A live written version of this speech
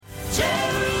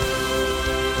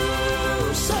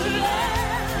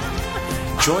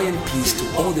Joy and peace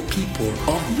to all the people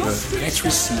of the earth. Let's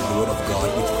receive the word of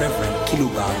God with Reverend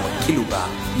Kiluba or Kiluba.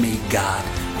 May God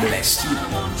bless you.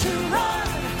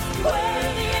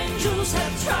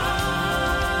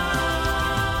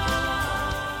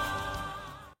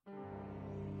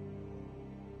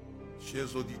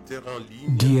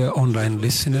 Dear online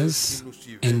listeners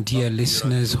and dear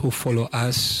listeners who follow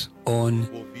us on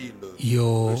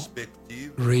your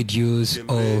radios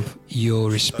of your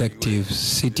respective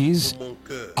cities,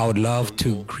 I would love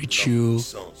to greet you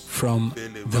from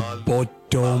the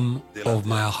bottom of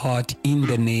my heart in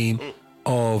the name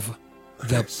of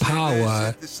the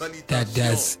power that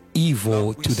does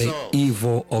evil to the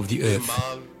evil of the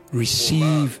earth.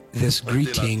 Receive this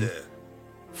greeting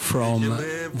from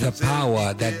the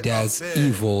power that does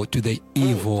evil to the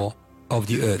evil of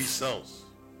the earth.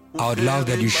 I would love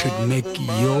that you should make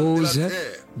yours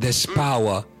this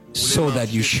power so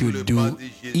that you should do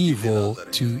evil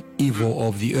to evil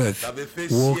of the earth.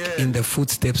 Walk in the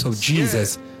footsteps of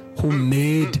Jesus, who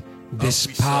made this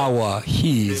power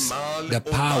his, the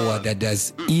power that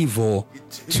does evil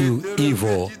to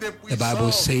evil. The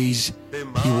Bible says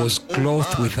he was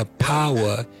clothed with a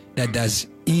power that does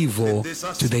evil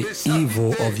to the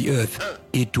evil of the earth.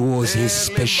 It was his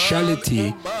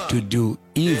specialty to do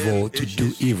evil, to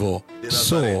do evil.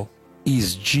 So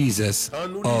is Jesus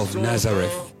of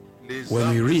Nazareth. When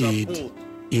we read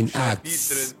in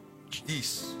Acts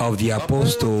of the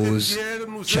Apostles,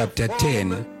 chapter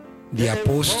 10, the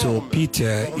Apostle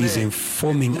Peter is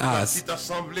informing us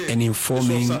and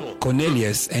informing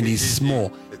Cornelius and his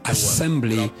small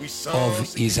assembly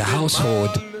of his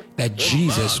household that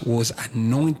Jesus was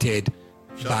anointed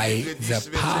by the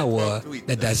power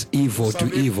that does evil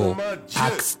to evil.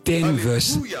 Acts 10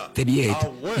 verse 38.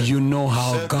 You know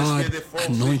how God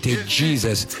anointed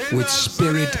Jesus with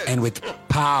spirit and with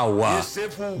power.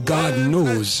 God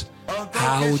knows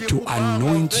how to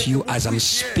anoint you as I'm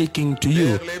speaking to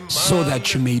you, so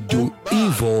that you may do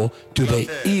evil to the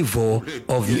evil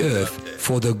of the earth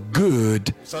for the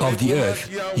good of the earth.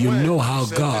 You know how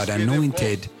God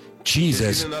anointed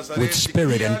Jesus with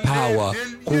spirit and power,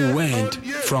 who went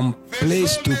from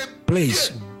place to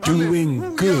place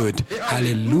doing good.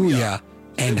 Hallelujah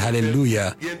and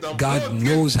hallelujah. God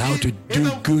knows how to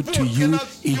do good to you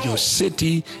in your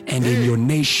city and in your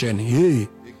nation.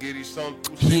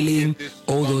 Healing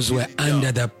all those who were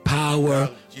under the power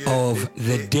of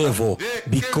the devil,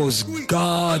 because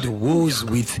God was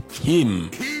with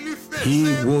him. He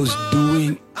was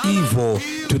doing evil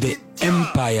to the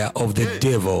empire of the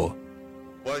devil.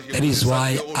 That is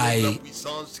why I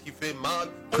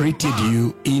greeted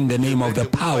you in the name of the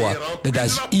power that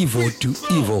does evil to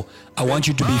evil. I want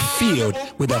you to be filled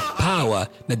with the power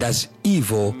that does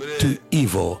evil to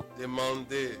evil.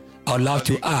 I would love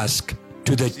to ask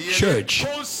to the church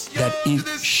that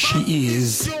if she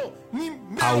is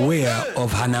aware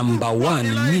of her number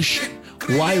one mission,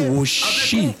 why was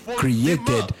she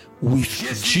created with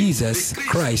Jesus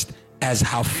Christ as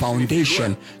her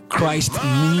foundation? Christ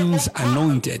means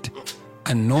anointed.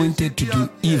 Anointed to do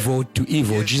evil to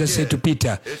evil. Jesus said to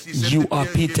Peter, you are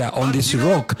Peter, on this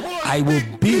rock I will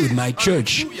build my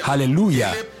church.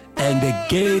 Hallelujah. And the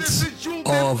gates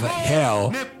of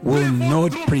hell will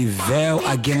not prevail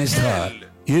against her.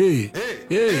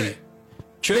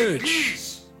 Church.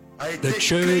 The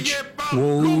church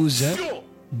was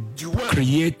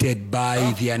created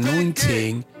by the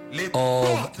anointing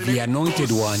of the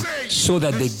anointed one, so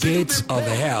that the gates of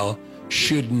hell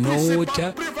should not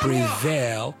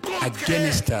prevail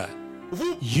against her.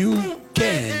 You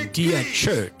can, dear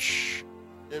church.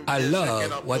 I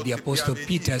love what the Apostle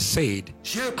Peter said.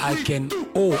 I can do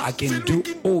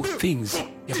all things.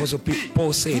 The Apostle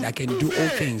Paul said, I can do all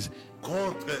things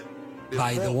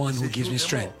by the one who gives me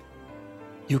strength.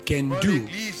 You can do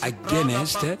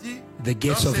against the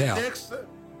gates of hell.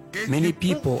 Many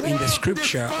people in the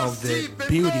scripture of the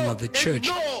building of the church,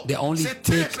 they only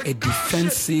take a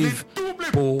defensive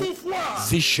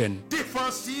position.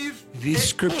 This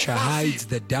scripture hides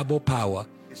the double power,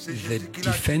 the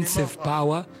defensive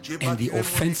power and the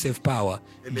offensive power.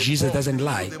 Jesus doesn't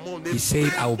lie. He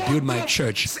said, I will build my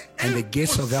church and the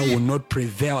gates of hell will not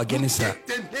prevail against her.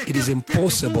 It is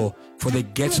impossible for the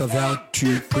gates of hell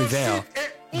to prevail.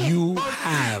 You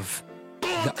have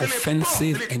the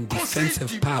offensive and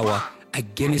defensive power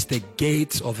against the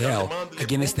gates of hell,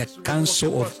 against the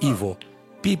counsel of evil.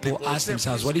 People ask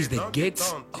themselves, what is the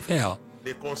gates of hell?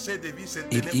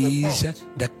 It is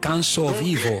the counsel of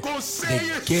evil.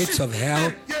 The gates of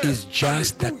hell is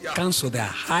just the counsel, the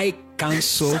high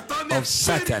counsel of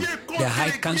Satan. The high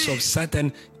counsel of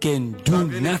Satan can do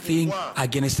nothing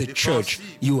against the church.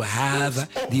 You have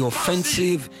the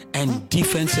offensive and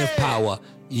defensive power.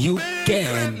 You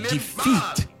can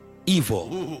defeat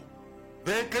evil.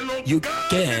 You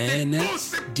can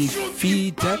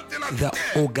defeat the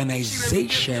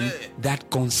organization that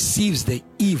conceives the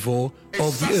evil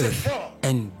of the earth.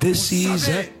 And this is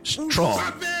strong.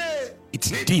 It's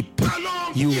deep.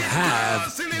 You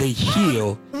have the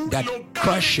heel that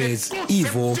crushes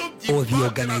evil, or the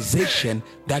organization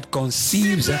that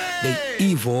conceives the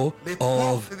evil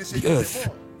of the earth.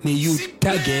 May you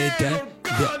target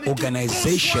the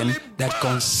organization that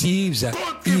conceives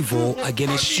evil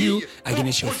against you,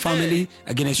 against your family,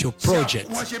 against your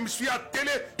projects.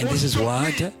 And this is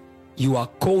what you are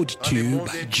called to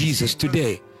by Jesus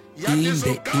today. In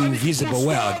the invisible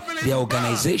world, there are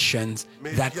organizations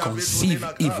that conceive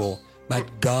evil,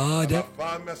 but God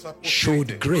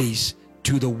showed grace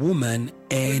to the woman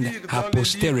and her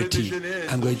posterity.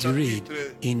 I'm going to read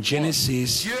in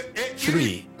Genesis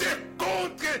 3.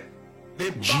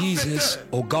 Jesus,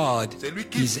 or God,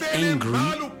 is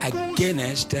angry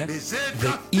against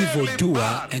the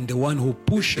evildoer and the one who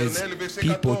pushes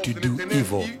people to do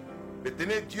evil.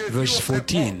 Verse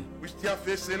 14.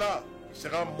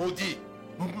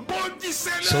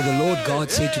 So the Lord God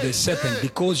said to the serpent,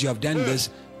 because you have done this,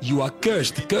 you are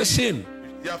cursed. Curse him.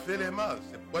 That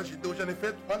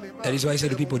is why I say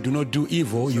to people, do not do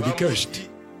evil, you'll be cursed.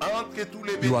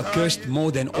 You are cursed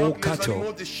more than all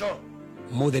cattle,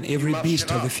 more than every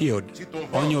beast of the field.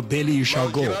 On your belly you shall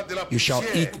go. You shall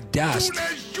eat dust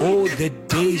all the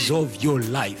days of your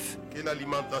life.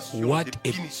 What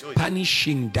a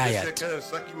punishing diet,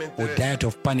 or diet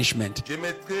of punishment.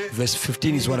 Verse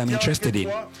 15 is what I'm interested in.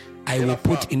 I will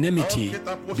put enmity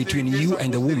between you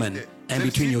and the woman, and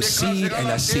between your seed and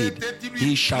her seed.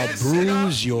 He shall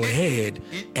bruise your head,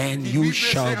 and you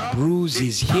shall bruise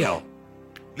his heel.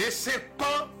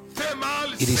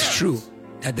 It is true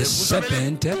that the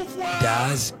serpent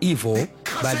does evil,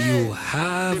 but you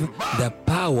have the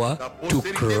power to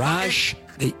crush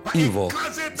the evil.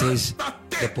 It says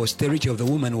the posterity of the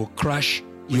woman will crush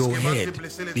your head,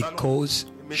 because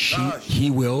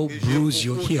he will bruise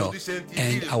your heel.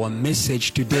 And our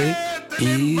message today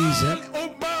is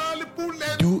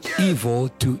do evil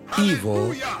to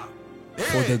evil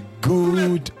for the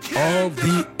good of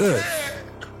the earth.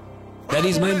 That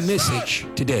is my message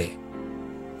today.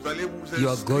 You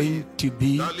are going to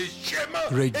be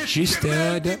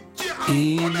registered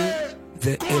in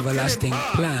the everlasting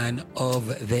plan of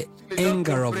the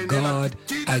anger of God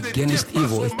against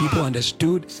evil. If people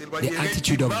understood the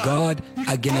attitude of God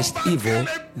against evil,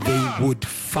 they would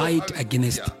fight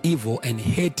against evil and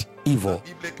hate evil.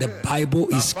 The Bible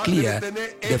is clear.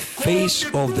 The face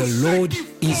of the Lord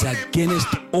is against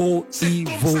all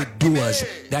evildoers.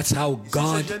 That's how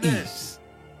God is.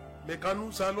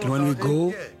 And when we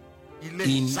go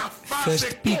in 1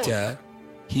 Peter,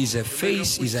 his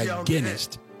face is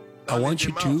against. I want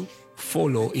you to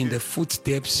follow in the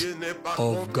footsteps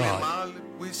of God.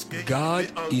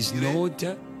 God is not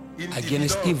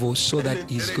against evil so that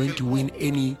he's going to win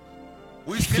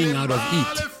anything out of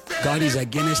it. God is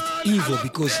against evil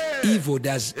because evil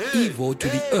does evil to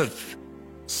the earth.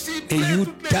 And you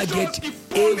target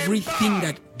everything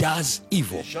that does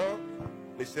evil.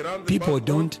 People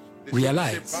don't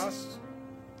realize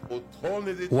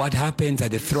what happens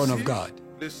at the throne of God.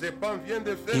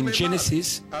 In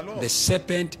Genesis, the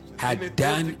serpent had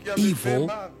done evil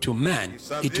to man.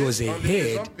 It was a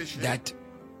head that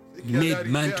made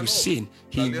man to sin.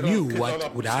 He knew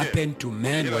what would happen to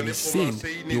man when he sinned.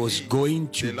 He was going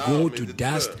to go to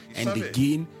dust and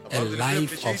begin a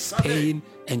life of pain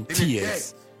and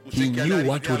tears. He knew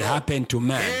what would happen to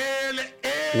man.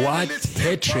 What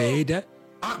hatred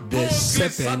the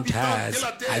serpent has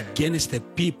against the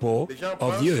people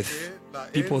of the earth.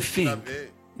 People think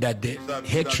that the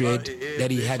hatred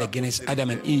that he had against Adam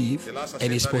and Eve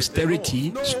and his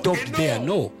posterity stopped there.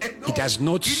 No, it has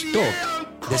not stopped.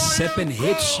 The serpent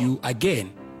hates you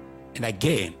again and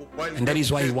again, and that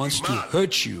is why he wants to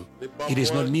hurt you. It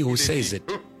is not me who says it.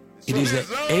 It is the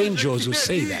angels who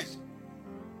say that.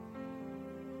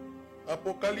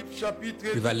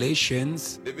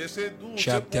 Revelations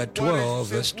chapter 12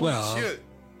 verse 12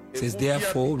 says,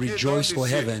 therefore rejoice, O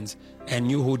heavens, and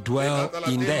you who dwell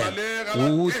in them,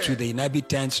 woe to the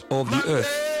inhabitants of the earth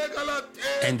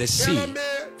and the sea,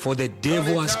 for the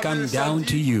devil has come down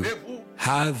to you,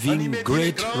 having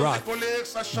great wrath,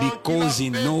 because he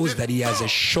knows that he has a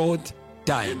short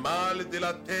time.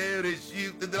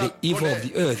 The evil of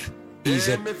the earth is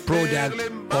a product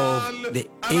of the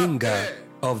anger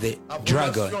of the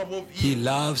dragon. He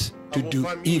loves to do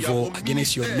evil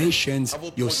against your nations,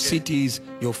 your cities,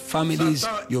 your families,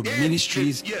 your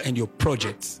ministries, and your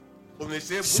projects.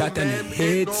 Satan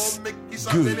hates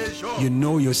good. You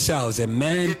know yourselves, a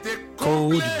man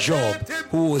called Job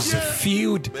who was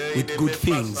filled with good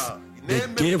things. The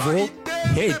devil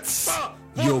hates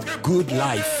your good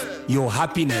life, your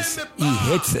happiness. He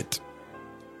hates it.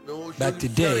 But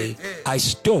today I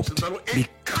stopped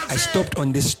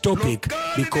on this topic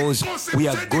because we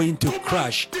are going to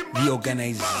crush the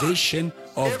organization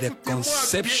of the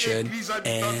conception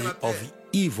and of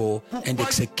evil and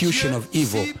execution of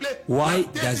evil. Why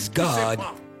does God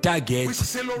target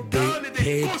the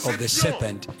head of the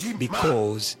serpent?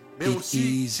 Because it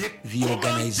is the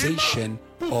organization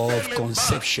of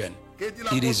conception.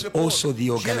 It is also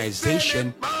the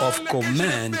organization of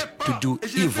command to do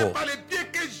evil.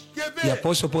 The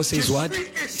Apostle Paul says what?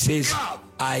 He says,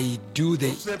 I do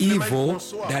the evil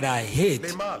that I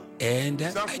hate, and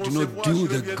I do not do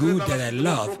the good that I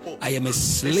love. I am a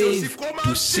slave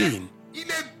to sin.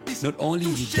 Not only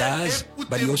he does,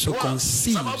 but he also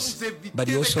conceives, but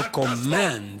he also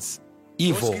commands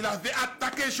evil.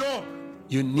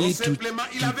 You need to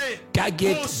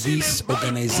target this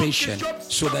organization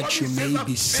so that you may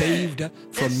be saved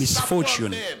from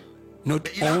misfortune. Not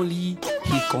only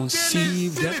he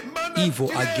conceived evil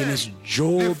against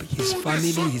Job, his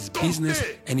family, his business,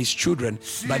 and his children,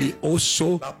 but he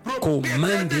also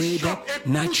commanded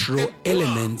natural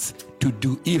elements to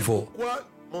do evil.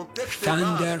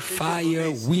 Thunder, fire,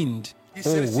 wind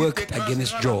all worked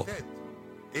against Job.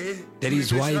 That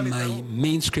is why my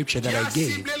main scripture that I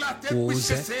gave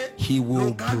was he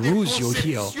will bruise your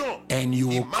heel and you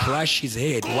will crush his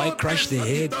head. Why crush the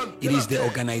head? It is the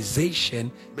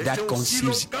organization that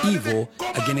conceives evil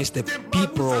against the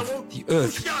people of the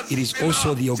earth. It is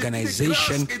also the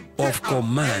organization of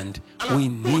command. We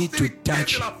need to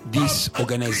touch this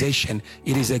organization.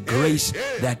 It is a grace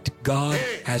that God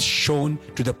has shown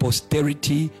to the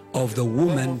posterity of the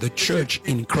woman, the church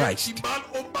in Christ.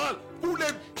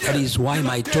 That is why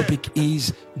my topic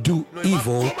is do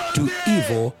evil to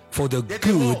evil for the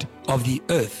good of the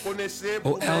earth,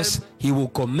 or else he will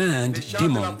command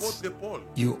demons.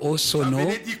 You also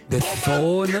know the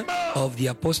thorn of the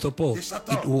Apostle Paul.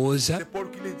 It was a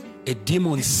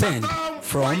demon sent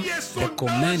from the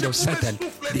command of Satan.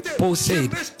 Paul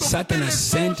said Satan has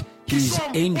sent his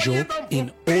angel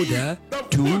in order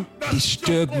to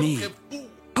disturb me.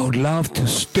 I would love to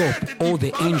stop all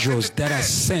the angels that are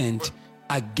sent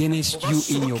against you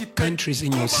in your countries,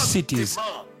 in your cities.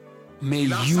 May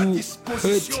you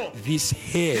hurt this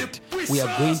head. We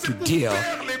are going to deal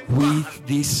with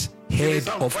this head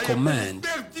of command.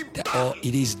 Or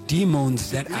it is demons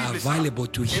that are available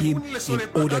to him in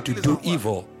order to do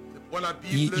evil.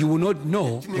 You will not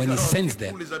know when he sends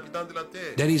them.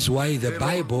 That is why the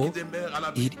Bible,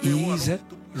 it is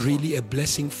really a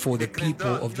blessing for the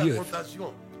people of the earth.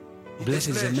 Blessed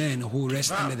is the man who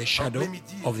rests under the shadow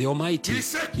of the Almighty.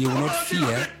 He will not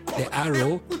fear the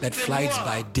arrow that flies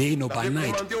by day nor by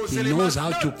night. He knows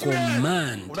how to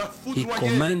command. He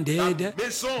commanded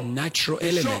natural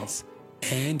elements,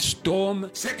 and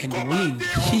storm and wind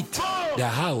hit the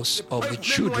house of the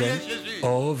children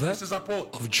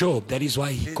of Job. That is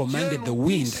why he commanded the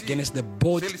wind against the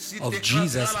boat of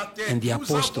Jesus and the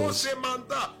apostles.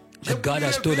 But God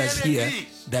has told us here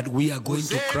that we are going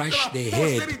to crush the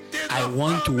head. I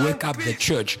want to wake up the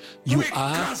church. You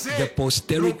are the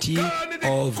posterity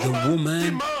of the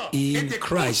woman in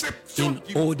Christ in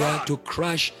order to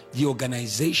crush the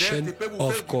organization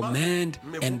of command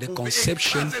and the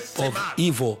conception of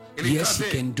evil. Yes, he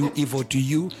can do evil to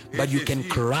you, but you can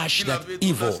crush that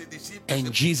evil.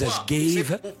 And Jesus gave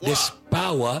this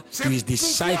power to his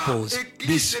disciples.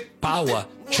 This power.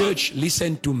 Church,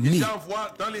 listen to me.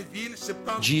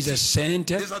 Jesus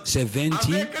sent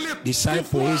 70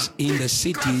 disciples in the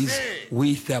cities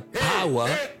with the power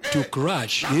to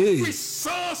crush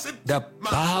the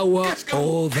power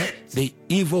of the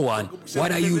evil one.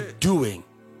 What are you doing?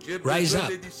 Rise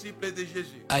up.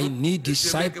 I need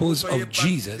disciples of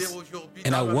Jesus,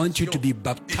 and I want you to be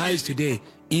baptized today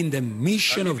in the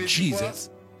mission of Jesus.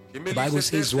 The Bible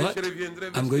says what?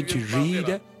 I'm going to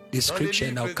read the scripture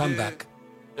and I'll come back.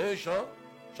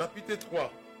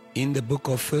 In the book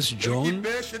of 1 John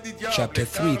chapter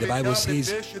 3, the Bible says,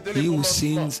 he who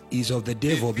sins is of the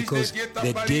devil, because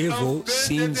the devil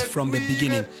sins from the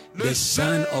beginning. The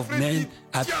Son of Man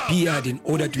appeared in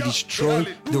order to destroy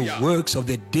the works of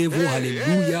the devil.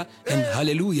 Hallelujah and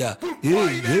hallelujah.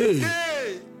 Hey,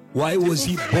 hey. Why was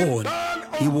he born?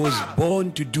 He was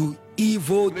born to do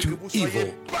evil to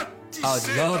evil. I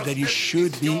love that he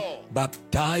should be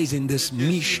baptized in this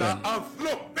mission.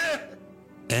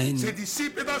 And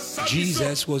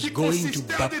Jesus was going to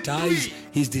baptize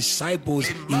his disciples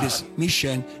in this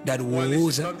mission that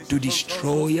was to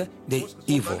destroy the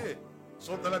evil.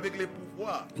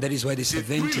 That is why the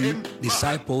 70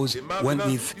 disciples went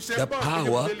with the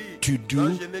power to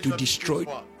destroy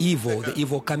evil. The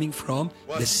evil coming from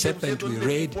the serpent we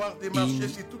read in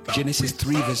Genesis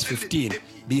 3 verse 15.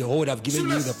 Behold, I've given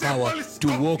you the power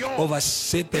to walk over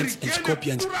serpents and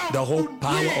scorpions, the whole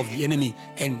power of the enemy,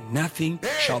 and nothing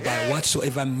shall by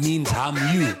whatsoever means harm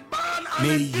you.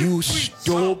 May you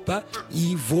stop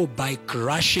evil by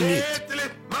crushing it.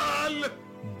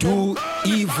 Do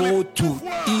evil to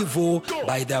evil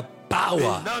by the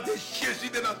power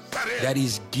that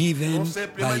is given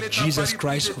by Jesus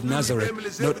Christ of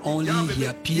Nazareth. Not only he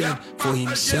appeared for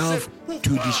himself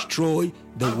to destroy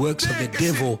the works of the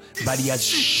devil, but he has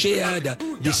shared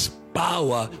this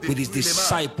power with his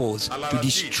disciples to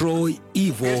destroy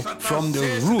evil from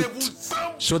the root,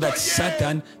 so that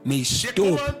Satan may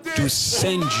stop to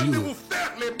send you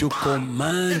to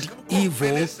command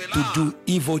evil to do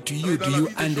evil to you. Do you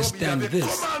understand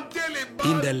this?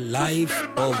 In the life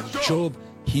of Job,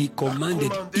 he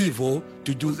commanded evil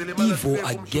to do evil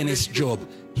against Job.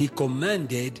 He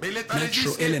commanded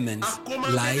natural elements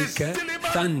like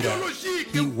thunder.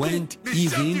 He went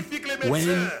even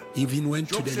went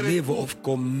to the level of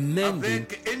commanding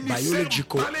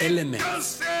biological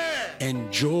elements.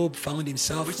 And Job found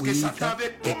himself with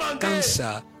a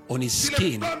cancer on his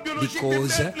skin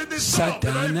because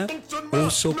Satan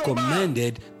also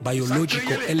commanded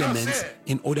biological elements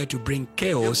in order to bring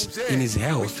chaos in his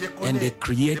health, and they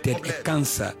created a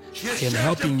cancer. I am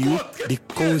helping you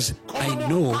because I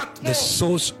know the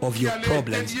source of your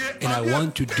problems, and I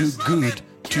want to do good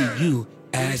to you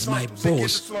as my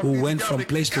boss who went from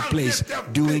place to place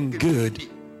doing good,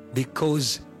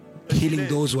 because healing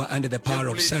those who are under the power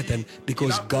of Satan,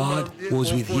 because God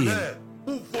was with him.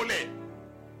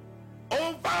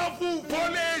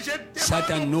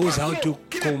 Satan knows how to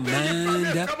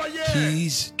command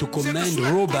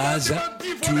robbers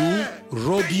to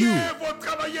rob you.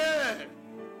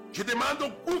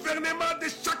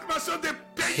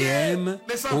 I am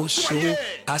also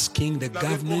asking the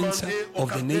governments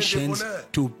of the nations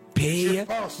to pay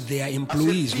their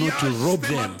employees, not to rob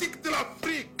them.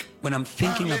 When I'm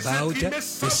thinking about the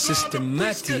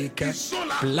systematic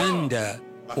plunder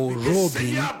or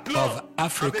robbing of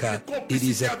Africa, it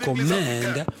is a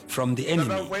command from the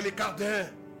enemy.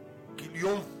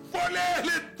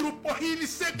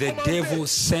 The devil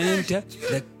sent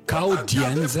the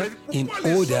Chaldeans in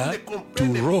order to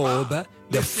rob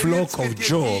the flock of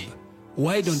Job.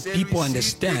 Why don't people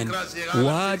understand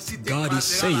what God is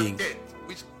saying?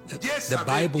 The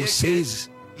Bible says,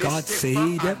 God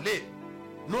said,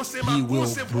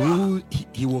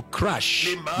 he will crush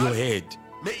your head.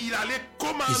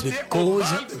 It's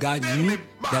because God knew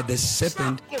that the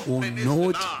serpent will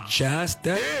not just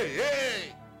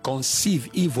conceive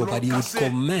evil, but he would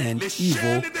command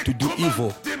evil to do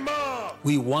evil.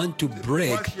 We want to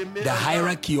break the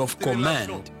hierarchy of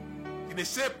command.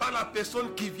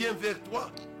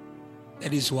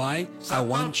 That is why I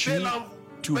want you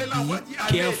to be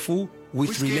careful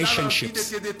with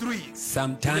relationships.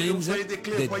 Sometimes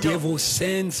the devil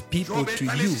sends people to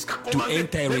you to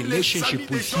enter a relationship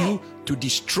with you to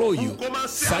destroy you.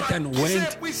 Satan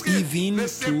went even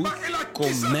to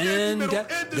command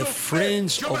the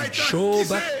friends of Job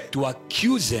to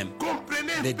accuse him.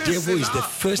 The devil is the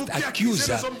first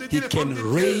accuser. He can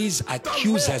raise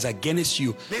accusers against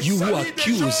you. You who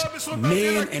accuse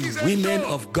men and women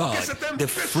of God. The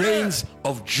friends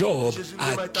of Job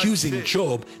are accusing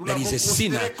Job that he's a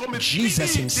sinner.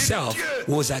 Jesus himself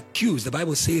was accused. The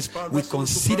Bible says we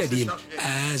considered him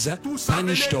as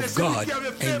punished of God,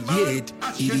 and yet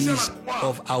it is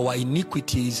of our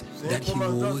iniquities that he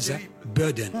was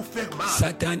burden.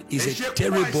 Satan is a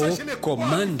terrible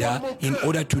commander in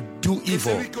order to do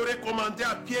evil.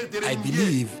 I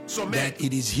believe that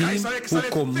it is him who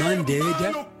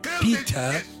commanded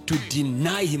Peter to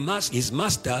deny his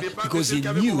master because he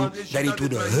knew that it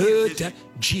would hurt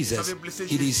Jesus.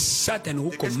 It is Satan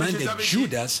who commanded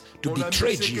Judas to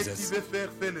betray Jesus.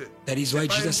 That is why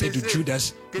Jesus said to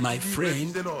Judas, my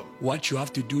friend, what you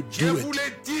have to do, do it.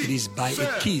 It is by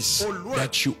a kiss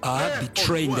that you are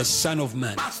betraying the Son of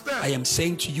Man. I am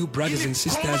saying to you, brothers and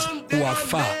sisters who are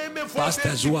far,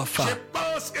 pastors who are far,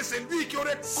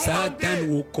 Satan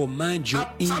will command your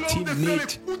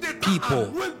intimate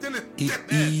people. It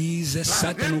is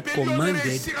Satan who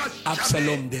commanded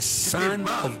Absalom, the son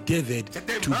of David,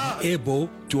 to be able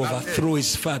to overthrow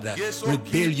his father.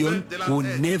 Rebellion will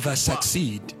never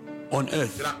succeed on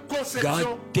earth.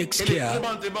 God takes care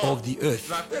of the earth.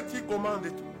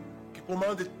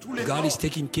 God is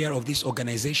taking care of this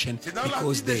organization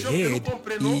because the head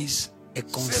is a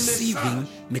conceiving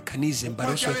mechanism, but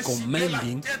also a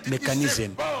commanding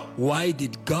mechanism. Why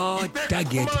did God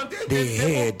target the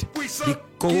head?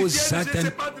 Because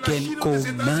Satan can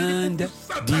command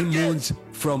demons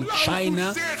from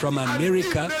China, from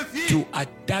America, to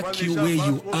attack you where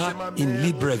you are in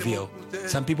Libreville.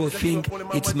 Some people think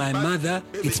it's my mother,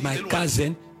 it's my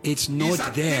cousin. It's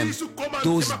not them.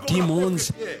 Those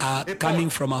demons are coming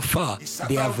from afar.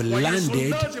 They have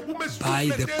landed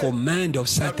by the command of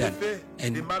Satan.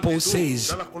 And Paul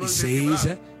says, he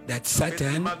says that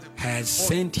Satan has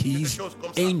sent his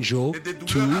angel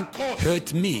to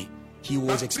hurt me. He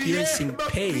was experiencing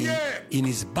pain in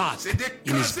his back,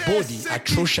 in his body,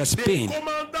 atrocious pain.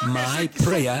 My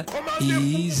prayer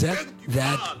is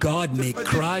that God may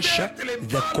crush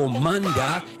the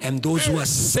commander and those who are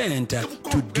sent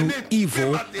to do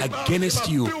evil against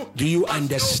you. Do you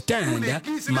understand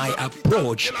my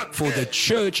approach for the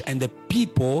church and the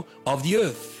people of the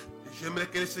earth?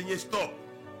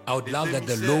 I would love that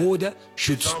the Lord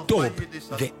should stop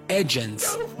the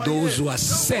agents, those who are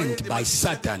sent by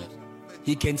Satan.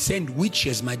 He can send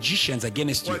witches, magicians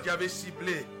against you.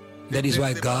 That is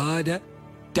why God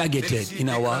targeted in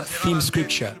our theme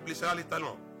scripture.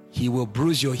 He will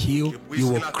bruise your heel, you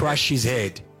will crush his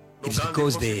head. It's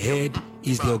because the head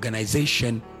is the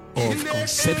organization of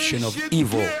conception of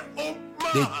evil.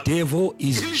 The devil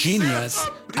is genius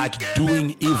at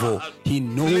doing evil. He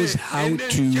knows how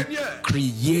to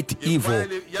create evil.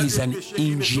 He's an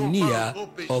engineer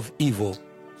of evil.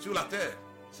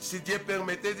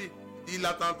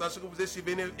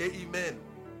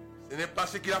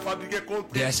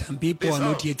 There are some people who are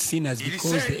not yet sinners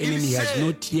because the enemy has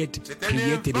not yet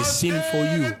created a sin for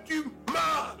you.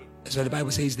 So the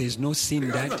Bible says there is no sin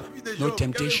that, no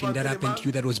temptation that happened to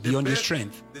you that was beyond your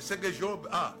strength.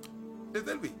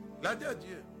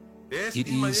 It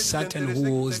is Satan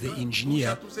who was the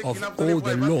engineer of all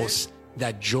the loss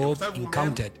that Job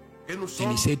encountered. And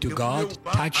he said to God,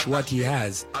 touch what he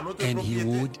has, and he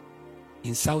would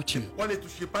insult you.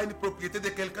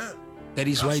 That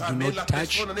is why do not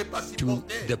touch to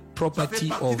the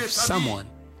property of someone.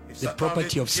 The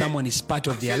property of someone is part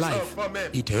of their life.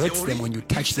 It hurts them when you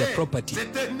touch their property.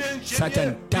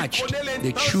 Satan touched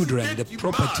the children, the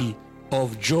property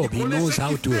of Job. He knows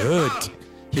how to hurt.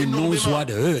 He knows what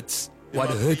hurts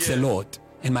a lot.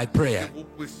 And my prayer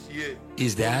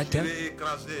is that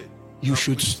you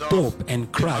should stop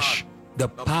and crush the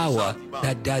power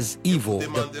that does evil,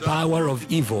 the power of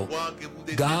evil.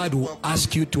 God will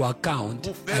ask you to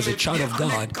account as a child of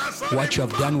God what you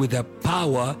have done with the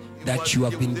power that you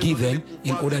have been given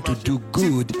in order to do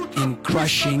good in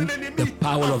crushing the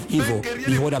power of evil.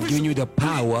 Behold, I've given you the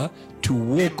power to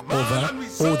walk over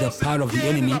all the power of the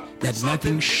enemy, that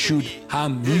nothing should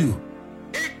harm you.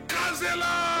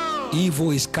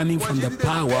 Evil is coming from the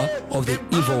power of the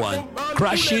evil one.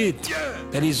 Crush it.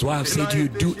 That is why I've said to you,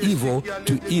 do evil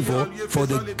to evil for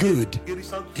the good.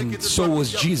 And so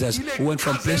was Jesus, who went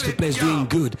from place to place doing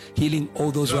good, healing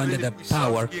all those who are under the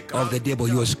power of the devil.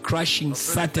 He was crushing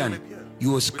Satan. He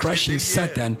was crushing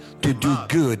Satan to do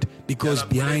good, because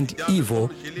behind evil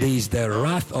there is the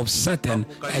wrath of Satan,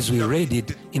 as we read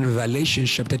it in Revelation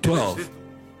chapter 12.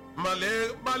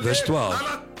 Verse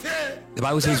 12. The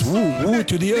Bible says, woe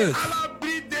to the earth.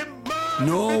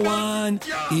 No one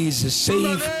is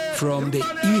safe from the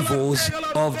evils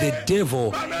of the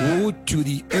devil. Woe to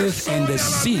the earth and the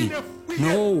sea.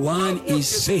 No one is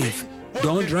safe.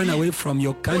 Don't run away from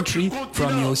your country,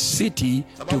 from your city,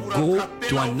 to go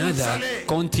to another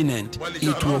continent.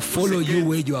 It will follow you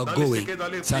where you are going.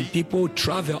 Some people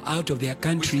travel out of their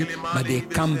country, but they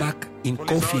come back in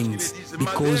coffins,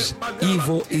 because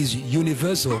evil is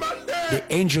universal. The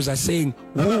angels are saying,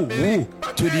 woe, woe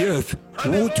to the earth,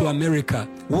 woe to America,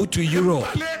 woe to Europe,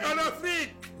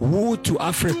 woe to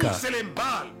Africa.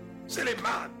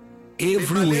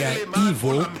 Everywhere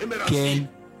evil can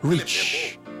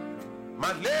reach.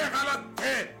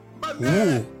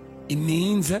 Woe, it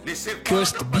means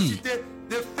cursed be.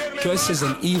 Curses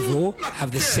and evil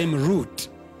have the same root.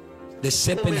 The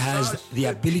serpent has the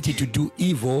ability to do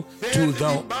evil to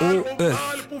the whole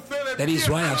earth. That is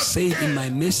why I've said in my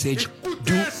message,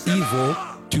 do evil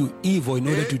to evil in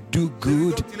order to do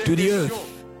good to the earth.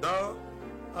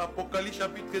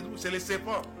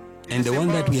 And the one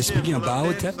that we are speaking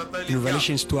about in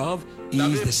Revelation 12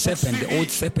 is the serpent, the old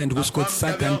serpent who's called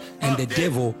Satan, and the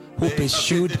devil who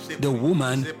pursued the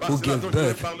woman who gave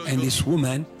birth, and this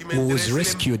woman who was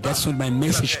rescued. That's not my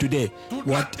message today.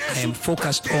 What I am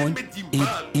focused on, it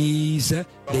is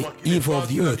the evil of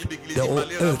the earth. The whole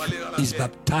earth is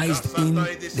baptized in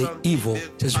the evil.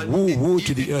 It says woe, woe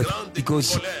to the earth,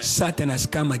 because Satan has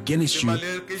come against you,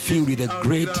 filled with a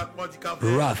great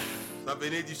wrath.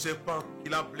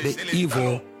 The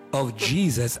evil of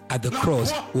Jesus at the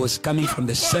cross was coming from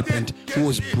the serpent who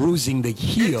was bruising the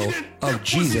heel of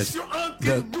Jesus.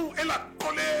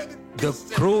 The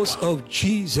cross of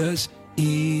Jesus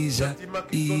is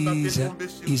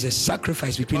a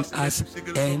sacrifice between us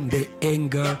and the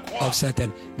anger of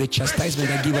Satan. The chastisement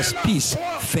that gives us peace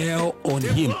fell on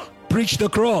him. Preach the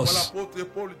cross.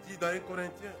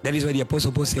 That is what the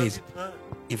Apostle Paul says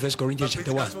in 1 Corinthians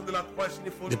chapter 1.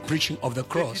 The preaching of the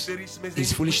cross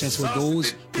is foolishness for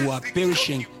those who are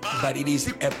perishing, but it is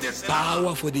a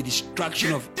power for the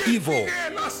destruction of evil.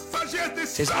 It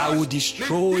says, I will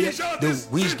destroy the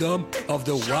wisdom of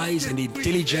the wise and the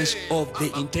intelligence of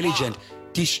the intelligent.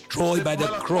 Destroyed by the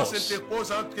cross. The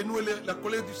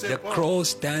cross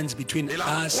stands between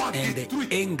us and the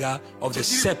anger of the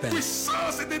serpent.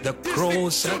 The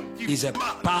cross is a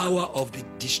power of the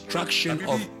destruction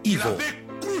of evil.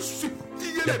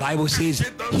 The Bible says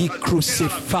he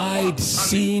crucified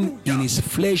sin in his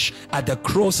flesh at the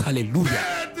cross.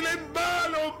 Hallelujah.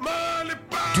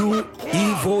 Do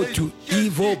evil to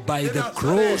evil by the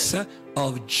cross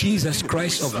of Jesus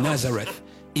Christ of Nazareth.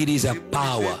 It is a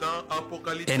power.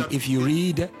 And if you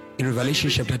read in Revelation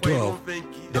chapter 12,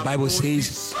 the Bible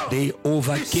says they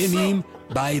overcame him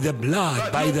by the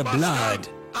blood,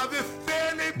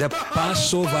 the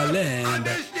Passover lamb.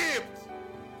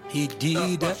 He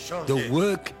did the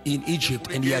work in Egypt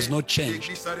and he has not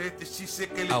changed.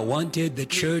 I wanted the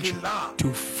church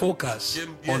to focus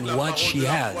on what she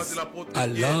has. I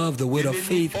love the word of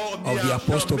faith of the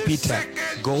Apostle Peter.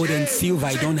 Gold and silver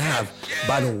I don't have,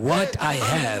 but what I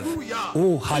have,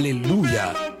 oh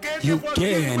hallelujah. You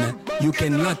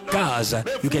can lack cars,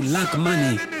 you can lack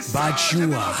money, but you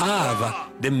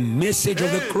have the message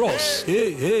of the cross.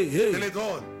 Hey.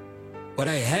 What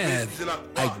I have,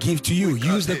 I give to you.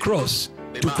 Use the cross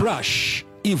to crush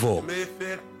evil.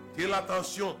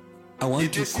 I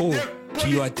want to call to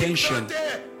your attention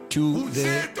to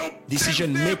the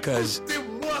decision makers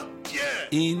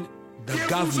in the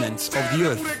governments of the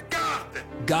earth.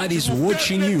 God is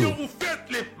watching you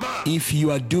if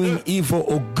you are doing evil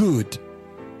or good.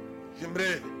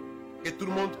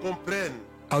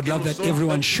 I would love that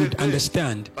everyone should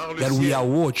understand that we are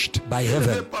watched by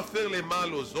heaven.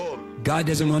 God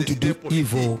doesn't want to do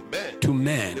evil to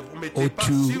man or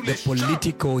to the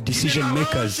political decision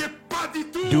makers.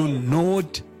 Do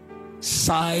not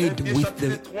side with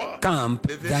the camp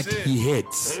that he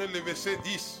hates.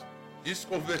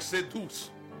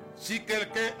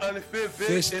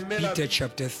 First Peter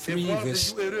chapter 3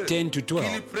 verse 10 to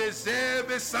 12.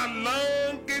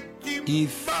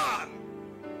 If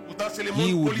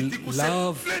he would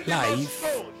love life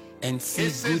and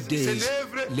see good days,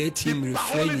 let him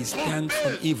refrain his tongue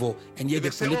from evil. And yet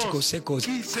the political circles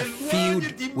are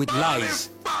filled with lies,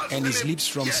 and his lips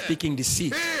from speaking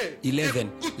deceit.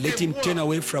 11. Let him turn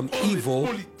away from evil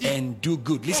and do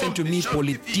good. Listen to me,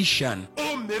 politician.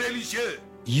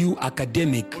 You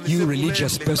academic, you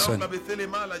religious person,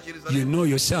 you know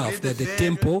yourself that the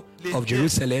temple of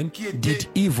Jerusalem did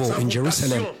evil in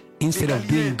Jerusalem instead of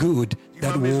doing good.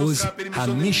 That was her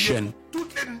mission,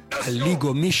 a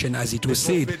legal mission, as it was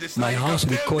said. My house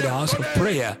will be called a house of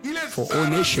prayer for all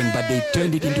nations, but they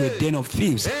turned it into a den of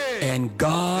thieves, and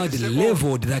God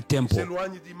leveled that temple.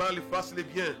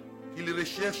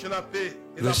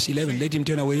 Verse 11, let him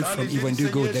turn away from evil and do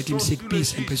good. Let him seek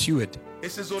peace and pursue it.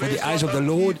 For the eyes of the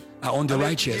Lord are on the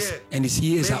righteous, and his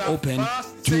ears are open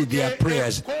to their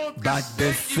prayers. But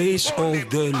the face of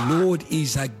the Lord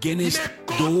is against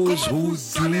those who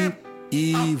do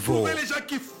evil.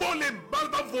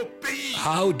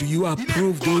 How do you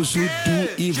approve those who do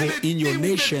evil in your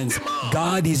nations?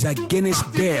 God is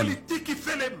against them.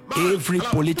 Every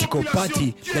political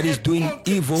party that is doing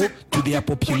evil to their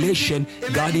population,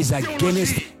 God is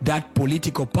against that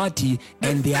political party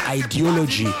and their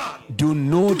ideology. Do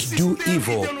not do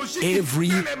evil.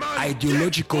 Every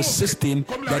ideological system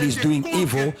that is doing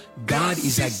evil, God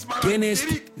is against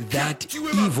that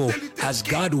evil, as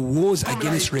God was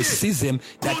against racism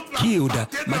that killed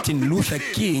Martin Luther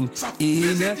King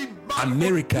in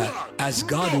America, as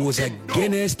God was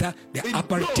against the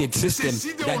apartheid system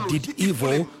that did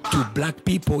evil to black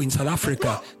people in South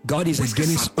Africa. God is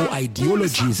against all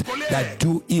ideologies that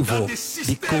do evil,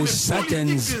 because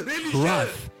Satan's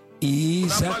wrath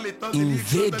is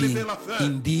invading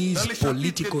in these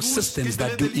political systems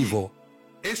that do evil.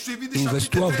 In verse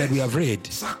 12 that we have read,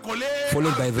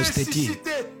 followed by verse 13.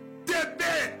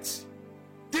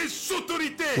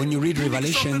 When you read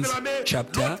Revelation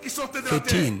chapter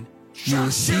 13, you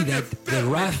will see that the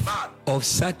wrath of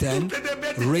Satan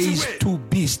raised two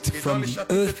beasts from the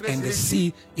earth and the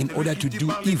sea in order to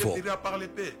do evil.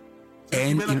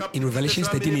 And in Revelation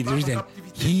 13 it is written,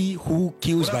 he who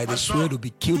kills by the sword will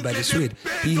be killed by the sword.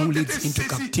 He who leads into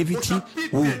captivity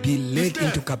will be led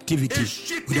into captivity.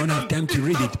 We don't have time to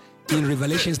read it. In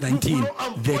Revelation 19,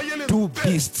 the two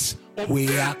beasts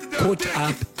were caught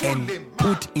up and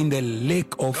put in the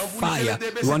lake of fire.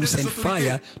 We want to send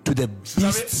fire to the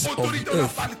beasts of the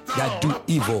earth that do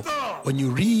evil. When you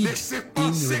read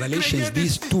in Revelations,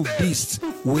 these two beasts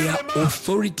were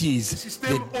authorities.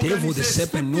 The devil, the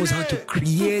serpent, knows how to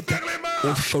create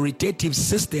authoritative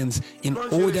systems in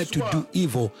order to do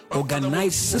evil,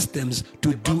 organized systems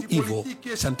to do evil.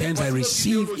 Sometimes I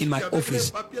receive in my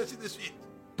office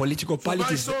political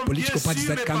parties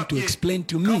that come to explain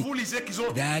to me,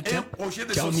 that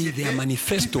tell me their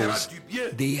manifestos.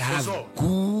 They have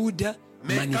good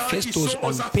manifestos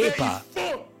on paper,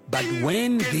 but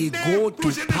when they go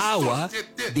to power,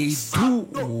 they do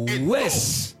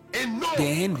worse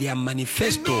than their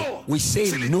manifesto. We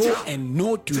say no and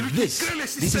no to this.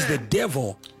 This is the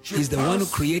devil. He's the one who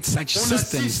creates such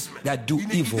systems that do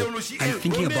evil. I'm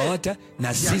thinking about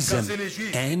Nazism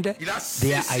and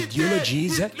their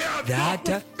ideologies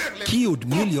that killed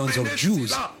millions of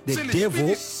Jews. The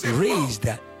devil raised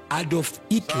Adolf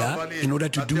Hitler in order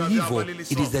to do evil.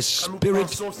 It is the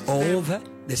spirit of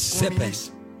the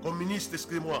serpent.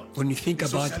 When you think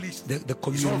about the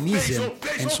communism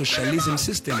and socialism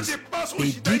systems,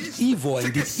 they did evil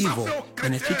and did evil.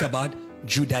 When I think about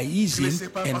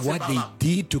Judaism and what they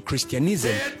did to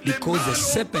Christianism, because the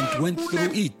serpent went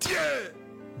through it.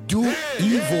 Do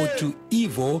evil to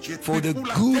evil for the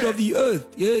good of the earth.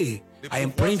 Yeah, I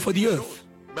am praying for the earth.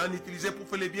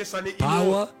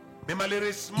 Power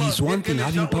is one thing,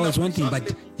 having power is one thing,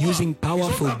 but using power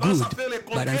for good.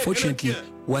 But unfortunately,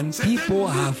 when people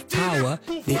have power,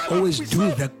 they always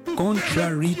do the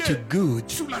contrary to good.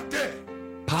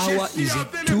 Power is a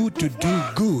tool to do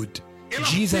good.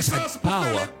 Jesus had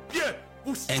power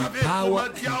and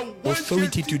power and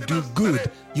authority to do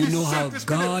good. You know how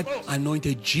God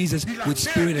anointed Jesus with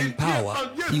spirit and power.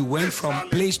 He went from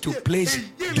place to place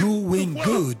doing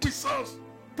good.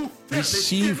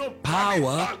 Receive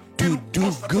power to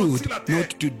do good, not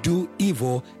to do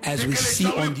evil, as we see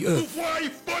on the earth.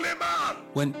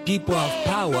 When people have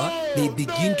power, they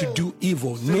begin to do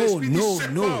evil. No, no,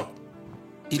 no.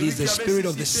 It is the spirit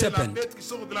of the serpent.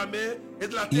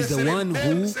 He is the one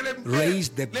who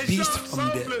raised the beast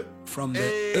from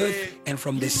the earth and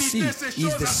from the sea. He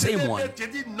is the same one.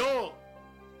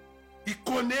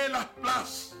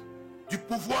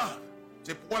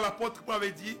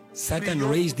 Satan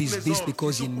raised this beast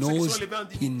because he knows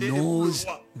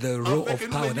the role of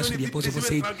power. That's what the apostle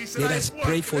said. Let us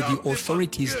pray for the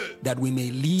authorities that we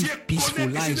may live peaceful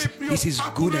lives. This is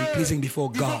good and pleasing before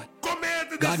God.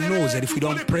 God knows that if we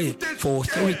don't pray for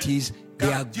authorities,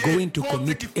 they are going to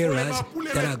commit errors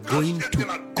that are going to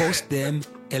cost them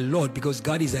a lot, because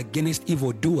God is against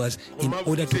evildoers in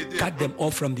order to cut them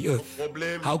off from the earth.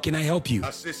 How can I help you?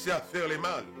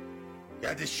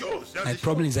 My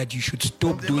problem is that you should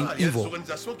stop doing evil.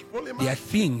 There are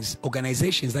things,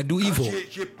 organizations that do evil.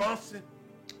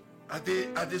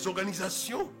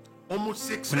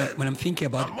 When I'm thinking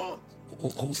about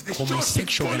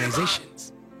homosexual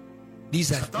organizations,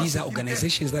 these are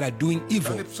organizations that are doing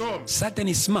evil. Satan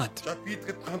is smart.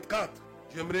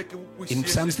 In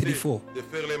Psalms 34,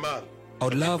 I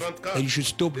would love that you should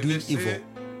stop doing evil.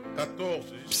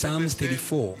 Psalms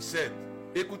 34,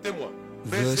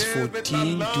 verse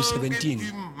 14 to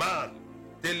 17.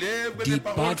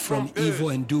 Depart from evil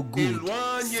and do good.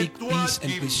 Seek peace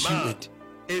and pursue it.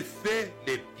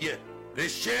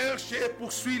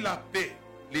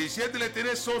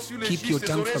 Keep your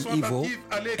tongue from evil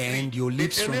and your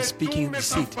lips from speaking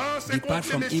deceit. Depart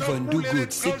from evil and do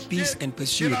good. Seek peace and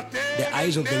pursue it. The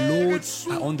eyes of the Lord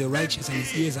are on the righteous, and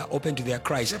his ears are open to their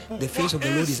cries. The face of the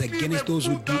Lord is against those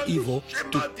who do evil,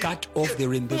 to cut off the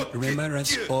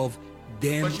remembrance of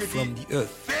them from the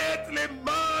earth.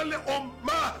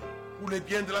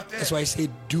 That's why I say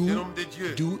do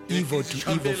evil to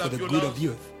evil for the good of the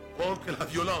earth.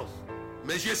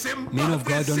 Men of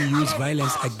God don't use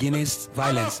violence against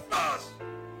violence.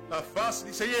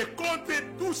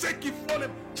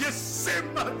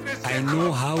 I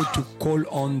know how to call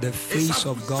on the face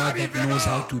of God that knows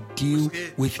how to deal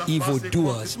with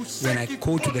evildoers. When I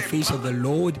call to the face of the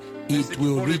Lord, it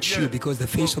will reach you, because the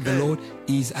face of the Lord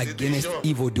is against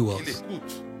evildoers.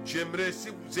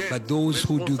 But those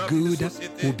who do good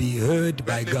will be heard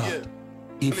by God.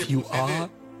 If you are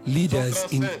leaders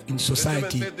in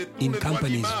society, in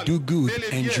companies, do good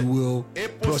and you will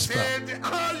prosper.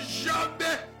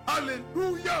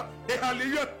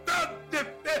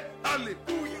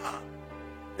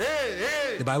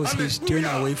 The Bible says, turn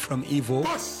away from evil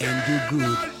and do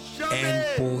good and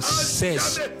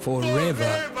possess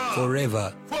forever,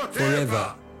 forever,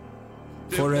 forever,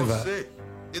 forever.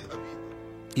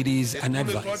 It is an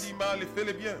advice.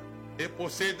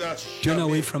 Turn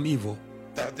away from evil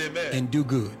and do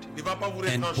good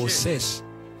and possess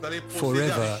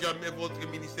forever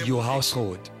your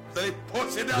household.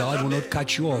 God will not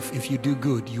cut you off if you do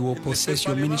good. You will possess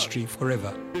your ministry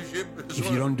forever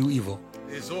if you don't do evil.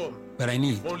 But I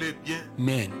need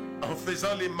men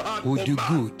who do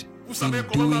good in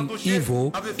doing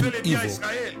evil to evil.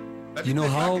 You know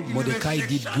how Mordecai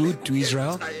did good to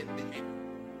Israel?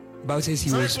 The Bible says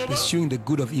he was pursuing the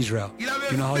good of Israel.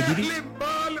 You know how he did it?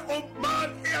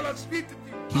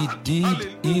 He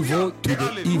did evil to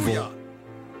the evil.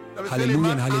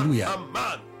 Hallelujah and hallelujah.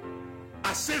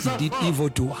 He did evil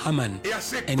to Haman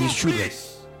and his children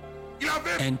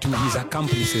and to his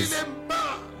accomplices.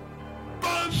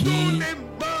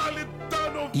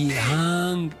 He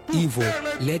hung evil.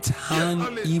 Let's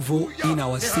hang evil in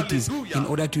our cities in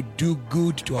order to do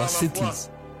good to our cities.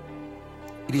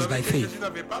 It is by faith.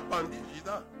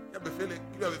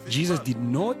 Jesus did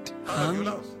not hang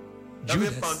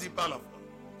Judas.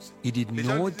 He did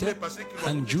not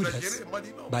hang Judas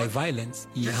by violence.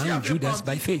 He hung Judas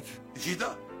by faith.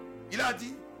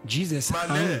 Jesus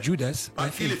hung Judas by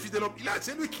faith.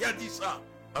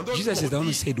 Jesus is the one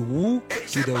who said, "Woe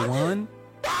to the one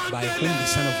by whom the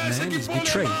Son of Man is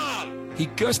betrayed." He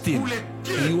cursed him.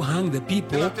 And you hang the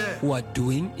people who are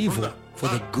doing evil for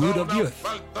the good of the earth.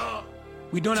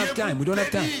 We don't have time. We don't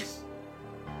have time.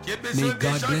 May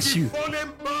God bless you.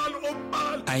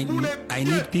 I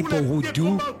need people who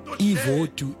do evil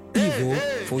to evil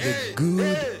for the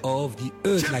good of the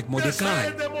earth, like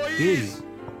Mordecai. Hey.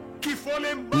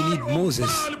 We need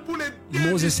Moses.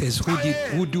 Moses says,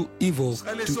 who do evil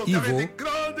to evil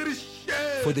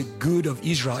for the good of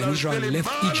Israel. And Israel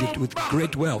left Egypt with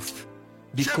great wealth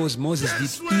because Moses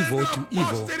did evil to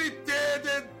evil.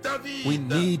 We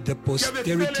need the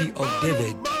posterity of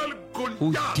David,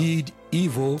 who did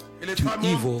evil to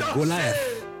evil,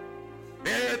 Goliath.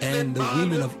 And the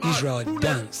women of Israel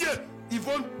danced.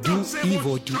 Do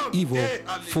evil to evil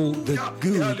for the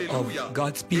good of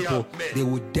God's people. They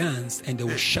will dance and they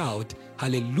will shout,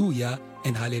 hallelujah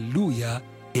and hallelujah,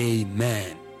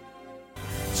 amen.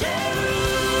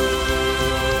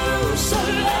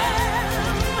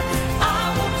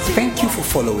 Thank you for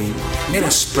following. Let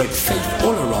us spread faith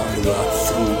all around the world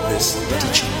through this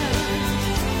teaching.